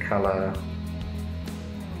in a color,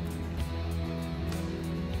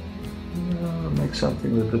 make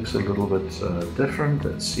something that looks a little bit different.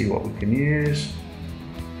 Let's see what we can use.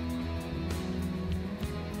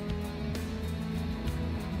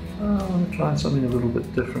 I want to try something a little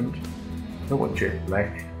bit different. I don't want jet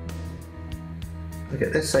black. Okay,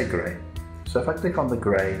 let's say grey. So if I click on the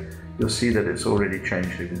grey, you'll see that it's already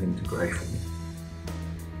changed everything to grey for me.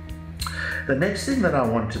 The next thing that I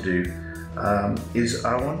want to do is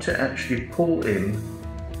I want to actually pull in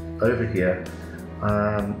over here.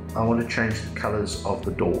 I want to change the colors of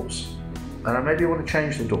the doors, and I maybe want to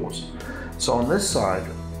change the doors. So on this side,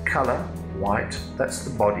 color white, that's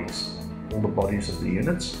the bodies, all the bodies of the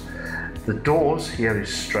units. The doors here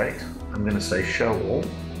is straight. I'm going to say show all,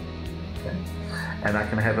 okay. And I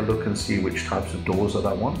can have a look and see which types of doors that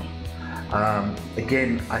I want.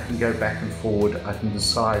 Again, I can go back and forward. I can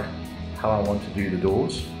decide how I want to do the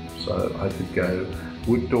doors. So I could go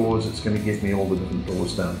wood doors, it's going to give me all the different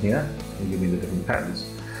doors down here and give me the different patterns.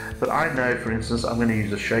 But I know, for instance, I'm going to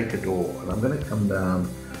use a shaker door, and I'm going to come down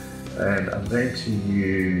and I'm going to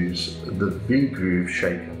use the V-groove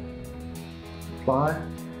shaker. Apply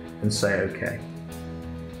and say OK.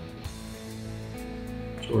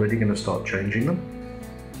 It's already going to start changing them.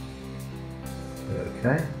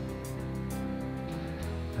 OK.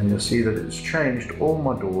 And you'll see that it's changed all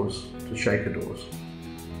my doors to shaker doors.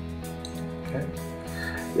 Okay.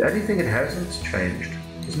 The only thing it hasn't changed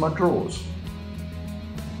is my drawers.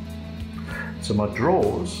 So my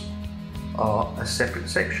drawers are a separate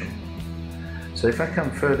section. So if I come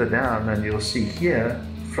further down, and you'll see here,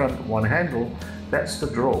 front one handle, that's the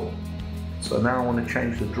drawer. So now I want to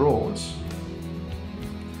change the drawers,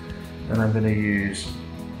 and I'm going to use,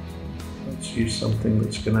 let's use something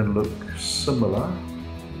that's going to look similar.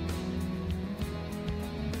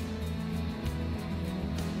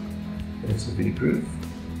 There's the V-groove.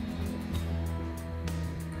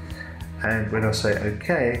 And when I say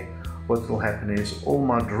OK, what will happen is all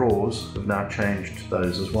my drawers have now changed to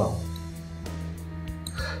those as well.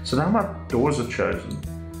 So now my doors are chosen.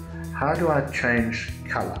 How do I change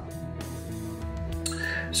color?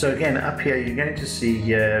 So again, up here you're going to see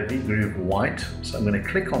here V-groove white. So I'm going to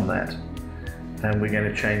click on that, and we're going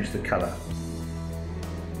to change the color.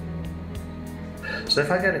 So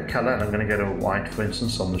if I go to color, and I'm going to go to white, for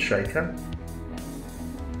instance, on the shaker.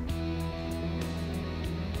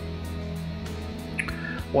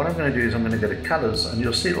 What I'm going to do is I'm going to go to colors, and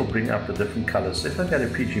you'll see it'll bring up the different colors. If I go to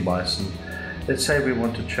PG Bison, let's say we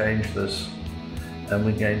want to change this, and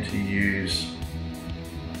we're going to use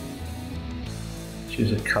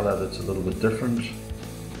a color that's a little bit different.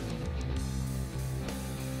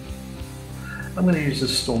 I'm going to use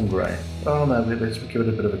this storm grey. Oh no, let's give it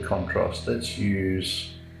a bit of a contrast. Let's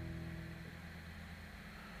use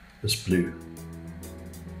this blue.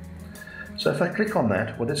 So if I click on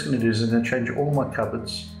that, what it's going to do is it's going to change all my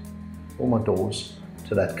cupboards, all my doors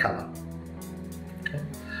to that color. Okay.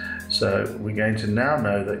 So we're going to now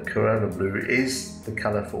know that Corolla Blue is the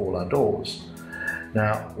color for all our doors.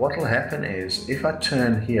 Now what will happen is if I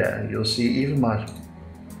turn here, you'll see even my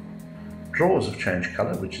drawers have changed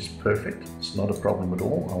color, which is perfect. It's not a problem at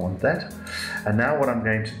all. I want that. And now what I'm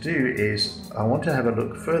going to do is I want to have a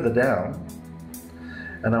look further down,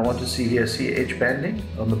 and I want to see here, see edge banding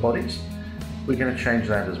on the bodies. We're going to change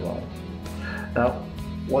that as well. Now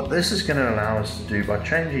what this is going to allow us to do by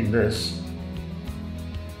changing this,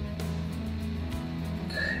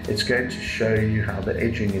 it's going to show you how the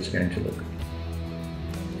edging is going to look.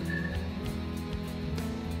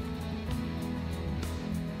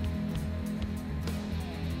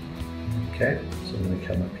 Okay, so I'm going to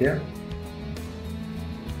come up here.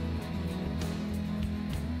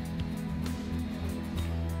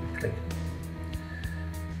 Click.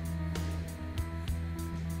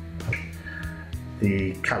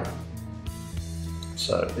 The color.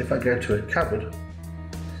 So if I go to a cupboard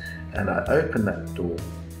and I open that door,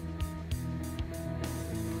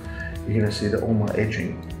 you're going to see that all my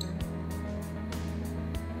edging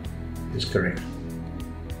is correct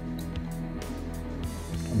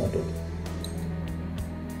on my door.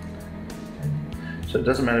 So it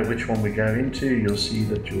doesn't matter which one we go into, you'll see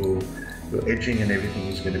that your edging and everything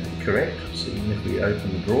is going to be correct. So even if we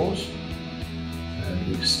open the drawers and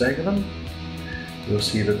we stagger them, you'll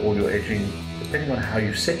see that all your edging, depending on how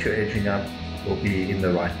you set your edging up, will be in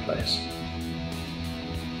the right place.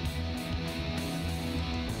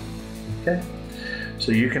 Okay,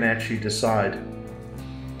 so you can actually decide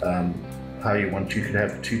how you want. You could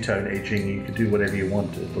have two-tone edging, you could do whatever you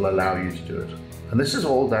want. It will allow you to do it. And this is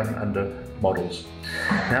all done under models.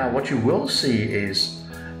 Now what you will see is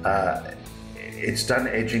it's done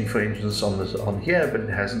edging, for instance, on here, but it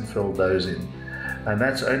hasn't filled those in, and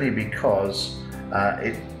that's only because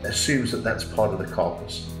it assumes that that's part of the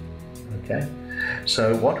carcass. Okay,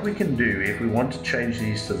 so what we can do if we want to change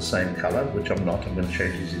these to the same color, which I'm not, I'm going to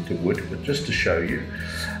change these into wood, but just to show you,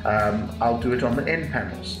 I'll do it on the end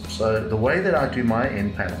panels. So the way that I do my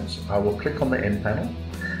end panels, I will click on the end panel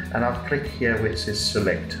and I'll click here where it says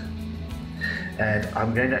select, and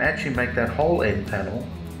I'm going to actually make that whole end panel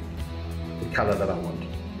the color that I want.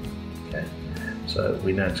 Okay, so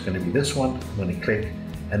we know it's going to be this one. I'm going to click,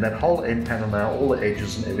 and that whole end panel now, all the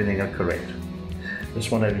edges and everything are correct. This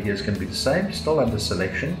one over here is going to be the same, still under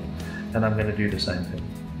selection, and I'm going to do the same thing.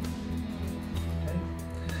 Okay.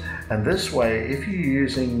 And this way, if you're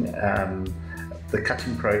using the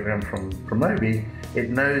cutting program from Promob, it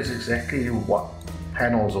knows exactly what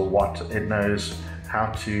panels or what, it knows how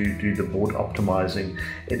to do the board optimizing.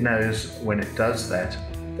 It knows when it does that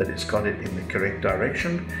it's got it in the correct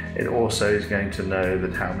direction. It also is going to know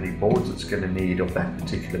that how many boards it's going to need of that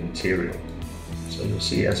particular material. So you'll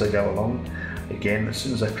see as I go along, again, as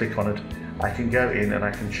soon as I click on it, I can go in and I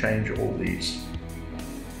can change all these.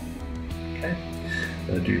 Okay, I'm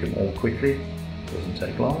going to do them all quickly, doesn't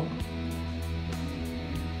take long.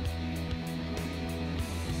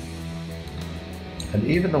 And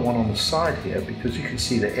even the one on the side here, because you can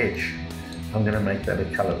see the edge, I'm going to make that a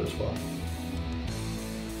color as well.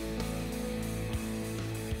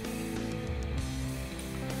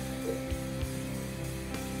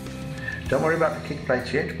 Don't worry about the kick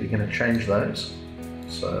plates yet, we're going to change those.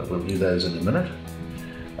 So we'll do those in a minute,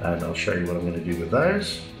 and I'll show you what I'm going to do with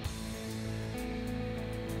those.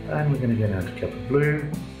 And we're going to go down to Cup of Blue,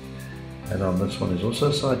 and on this one is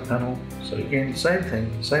also a side panel. So again, same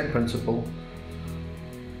thing, same principle.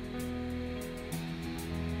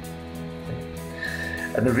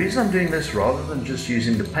 And the reason I'm doing this rather than just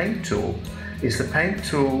using the paint tool is the paint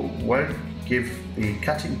tool won't give the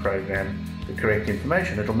cutting program the correct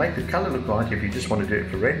information. It'll make the color look right if you just want to do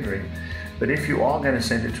it for rendering, but if you are going to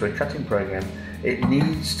send it to a cutting program, it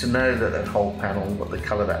needs to know that whole panel, what the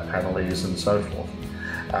color that panel is, and so forth.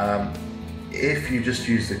 If you just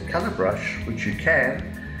use the color brush, which you can,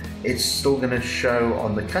 it's still going to show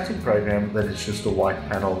on the cutting program that it's just a white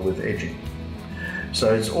panel with edging.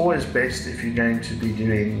 So it's always best, if you're going to be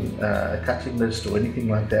doing a cutting list or anything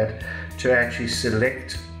like that, to actually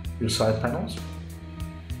select your side panels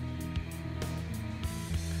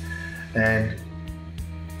and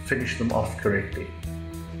finish them off correctly.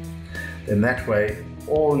 Then that way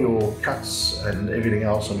all your cuts and everything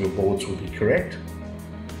else on your boards will be correct.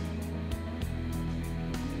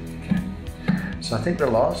 Okay. So I think the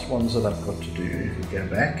last ones that I've got to do, if we go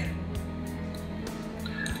back,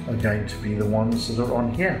 are going to be the ones that are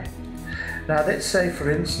on here. Now let's say,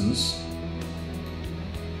 for instance,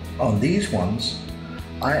 on these ones,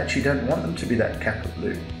 I actually don't want them to be that Cup of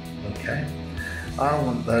Blue, okay? I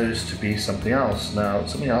want those to be something else. Now,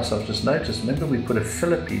 something else I've just noticed, remember we put a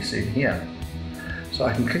filler piece in here. So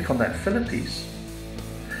I can click on that filler piece,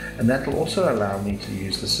 and that will also allow me to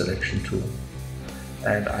use the selection tool,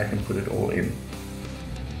 and I can put it all in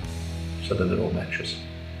so that it all matches.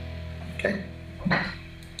 Okay.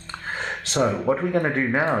 So what we're going to do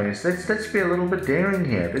now is, let's be a little bit daring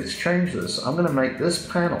here. Let's change this. I'm going to make this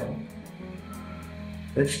panel,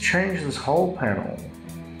 let's change this whole panel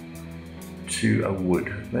to a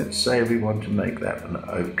wood. Let's say we want to make that an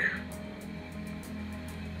oak.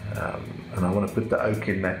 And I want to put the oak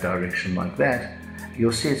in that direction like that.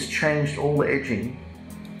 You'll see it's changed all the edging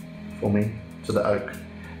for me to the oak.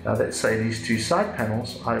 Now let's say these two side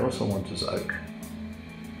panels I also want as oak.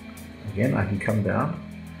 Again, I can come down,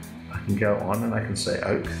 I can go on and I can say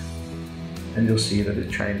oak, and you'll see that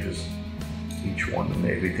it changes each one and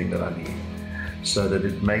everything that I need, so that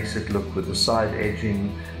it makes it look with the side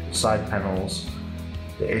edging, the side panels,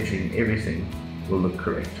 the edging, everything will look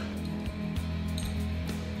correct.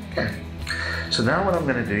 Okay, so now what I'm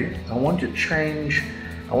going to do, I want to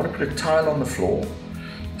put a tile on the floor,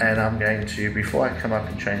 and I'm going to, before I come up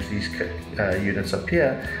and change these units up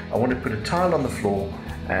here, I want to put a tile on the floor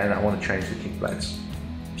and I want to change the kick plates.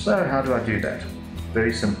 So how do I do that?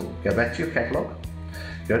 Very simple. Go back to your catalog,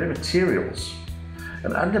 go to materials,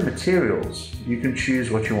 and under materials you can choose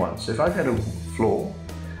what you want. So if I go to floor,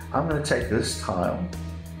 I'm going to take this tile,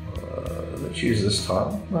 let's use this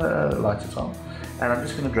tile, lighter tile, and I'm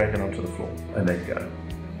just going to drag it onto the floor and let go.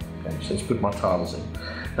 Okay, so let's put my tiles in.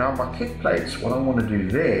 Now my kick plates, what I want to do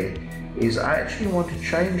there is I actually want to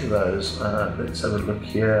change those. Let's have a look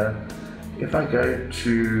here. If I go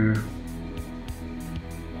to,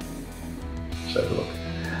 let's have a look.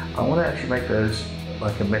 I want to actually make those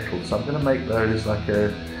like a metal, so I'm going to make those like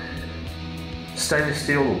a stainless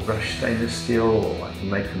steel or brushed stainless steel, or I can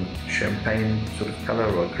make them champagne sort of color,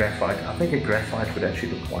 or graphite. I think a graphite would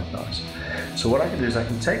actually look quite nice. So what I can do is I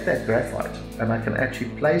can take that graphite and I can actually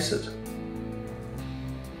place it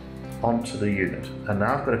onto the unit. And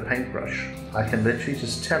now I've got a paintbrush. I can literally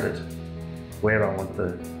just tell it where I want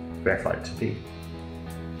the graphite to be.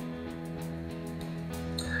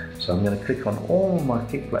 So I'm going to click on all my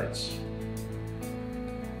kick plates,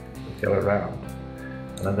 go around,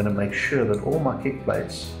 and I'm going to make sure that all my kick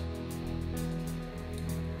plates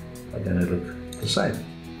are going to look the same.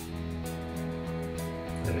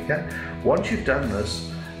 There we go. Once you've done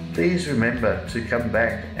this, please remember to come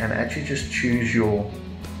back and actually just choose your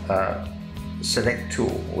select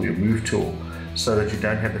tool or your move tool, so that you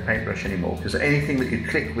don't have the paintbrush anymore, because anything that you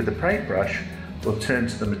click with the paintbrush will turn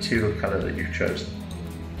to the material color that you've chosen.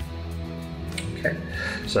 Okay,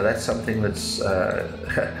 so that's something that's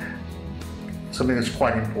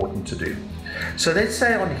quite important to do. So let's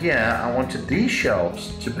say on here I wanted these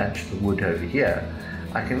shelves to match the wood over here.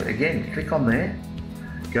 I can again click on there,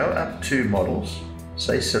 go up to models,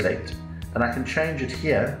 say select, and I can change it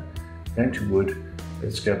here, going to wood.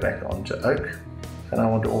 Let's go back onto oak, and I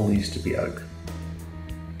want all these to be oak.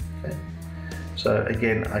 Okay. So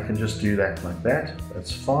again, I can just do that like that.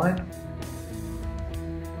 That's fine.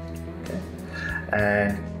 Okay.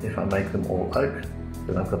 And if I make them all oak,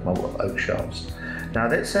 then I've got my oak shelves. Now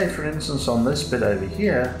let's say, for instance, on this bit over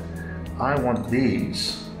here, I want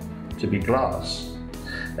these to be glass.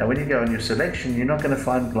 Now when you go on your selection, you're not going to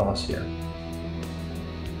find glass here.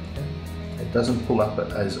 Okay. It doesn't pull up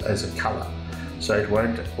as a color, so it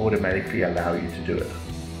won't automatically allow you to do it.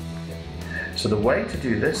 So the way to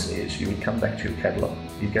do this is you would come back to your catalog,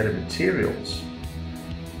 you go to materials,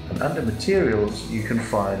 and under materials you can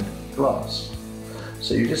find glass.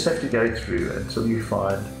 So you just have to go through until you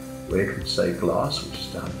find where it would say glass, which is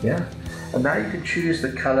down here, and now you can choose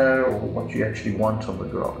the color or what you actually want on the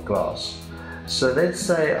glass. So let's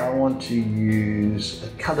say I want to use a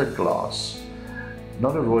colored glass,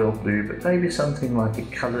 not a royal blue, but maybe something like a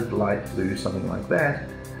colored light blue, something like that.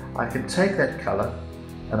 I can take that color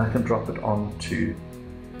and I can drop it onto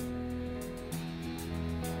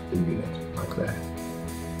the unit like that.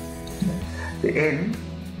 The end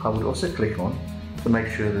I would also click on to make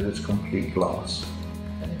sure that it's complete glass.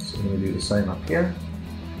 Okay, so I'm going to do the same up here,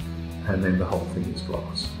 and then the whole thing is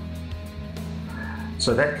glass.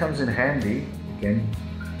 So that comes in handy, again,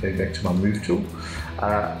 going back to my move tool,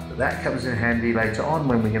 that comes in handy later on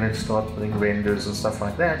when we're going to start putting renders and stuff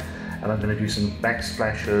like that, and I'm going to do some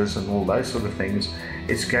backsplashes and all those sort of things.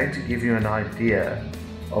 It's going to give you an idea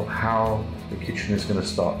of how the kitchen is going to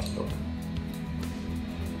start to look.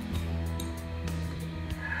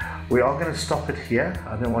 We are going to stop it here.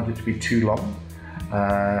 I don't want it to be too long.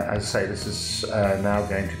 As I say, this is now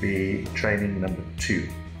going to be training number 2.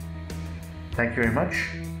 Thank you very much,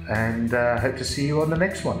 and hope to see you on the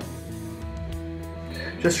next one.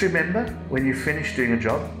 Just remember, when you finish doing a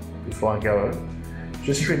job, before I go home,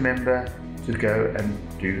 just remember to go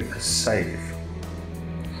and do a save,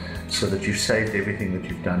 so that you've saved everything that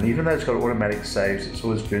you've done. Even though it's got automatic saves, it's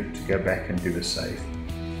always good to go back and do a save.